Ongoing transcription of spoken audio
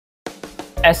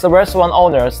As a restaurant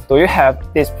owners, do you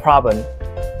have this problem?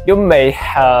 You may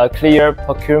have clear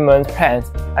procurement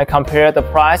plans and compare the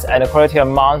price and the quality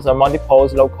amongst the multiple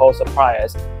local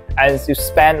suppliers, and you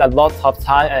spend a lot of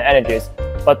time and energies,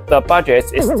 but the budget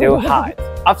is still high.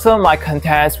 After my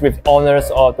contacts with owners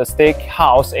of the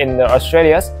steakhouse in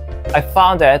Australia, I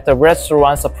found that the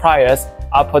restaurant suppliers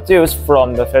are produced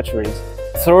from the factories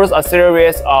through a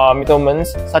series of middlemen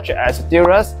such as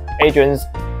dealers, agents,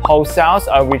 wholesalers,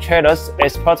 retailers,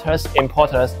 exporters,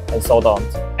 importers, and so on.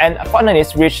 And finally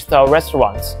reach the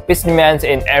restaurants. Businessmen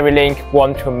in every link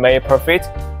want to make profit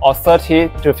of 30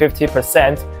 to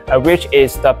 50%, which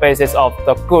is the basis of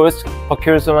the goods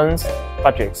procurement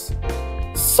budgets.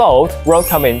 So,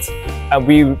 welcome in, and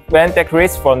we rent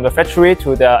decorates from the factory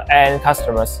to the end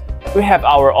customers. We have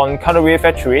our own cutlery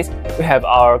factories, we have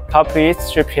our complete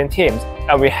shipping teams,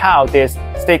 and we have this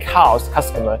steakhouse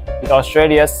customer in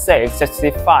Australia save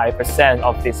 65%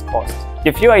 of this cost.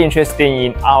 If you are interested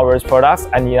in our products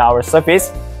and in our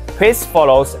service, please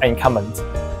follow and comment.